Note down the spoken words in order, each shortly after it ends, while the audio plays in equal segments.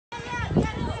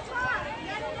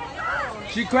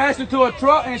She crashed into a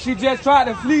truck and she just tried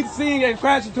to flee the scene and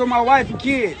crashed into my wife and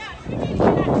kids.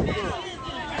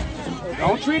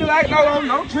 Don't treat her like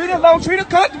don't treat her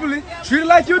comfortably. Treat her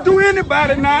like you do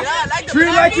anybody now. Treat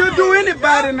her like you do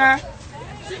anybody now.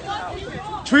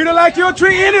 Treat her like you'll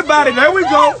treat anybody. There we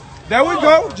go. There we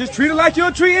go. Just treat her like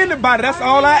you'll treat anybody. That's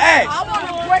all I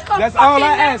ask. That's all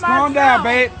I ask. Calm down,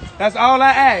 babe. That's all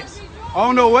I ask. I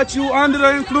don't know what you under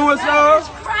the influence of.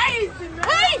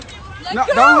 No,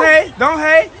 don't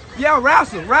hate. Yeah,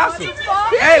 wrestle.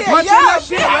 Hey, punch in that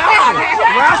shit.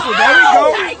 Wrestle. There we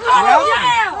go.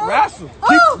 Wrestle.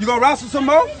 You gonna wrestle some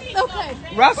more? Okay.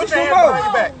 Wrestle some more.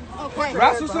 Okay.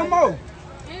 Wrestle some more.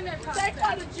 Take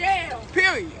her to jail.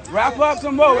 Period. Wrap up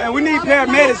some more. And we need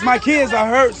paramedics. My kids are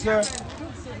hurt, sir.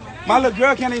 My little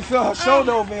girl can't even feel her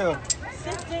shoulder over here.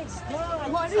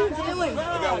 What are you doing?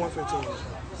 I got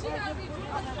 115.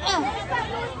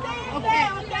 Okay.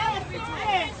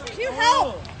 You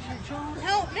help.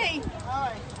 Help me.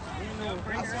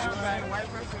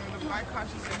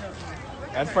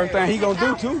 That's the first thing he gonna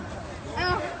do too.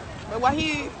 But why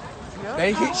he?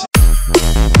 They hit.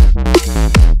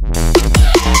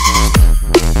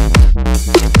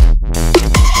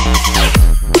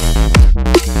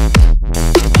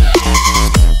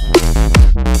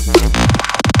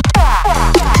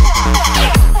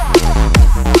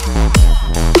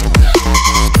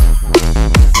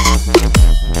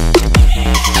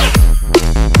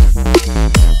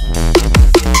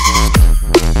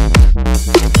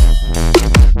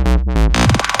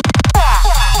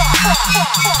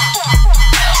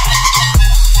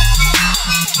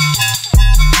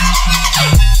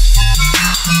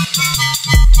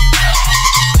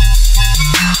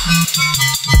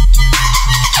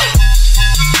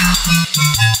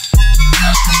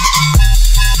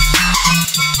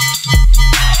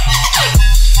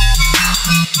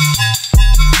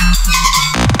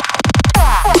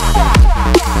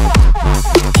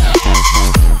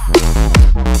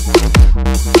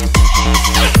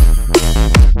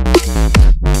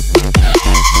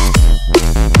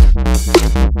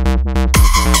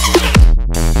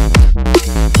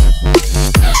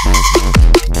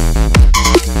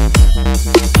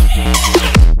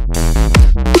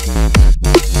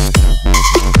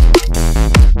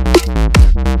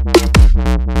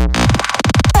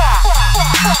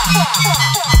 Ha ha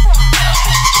ha!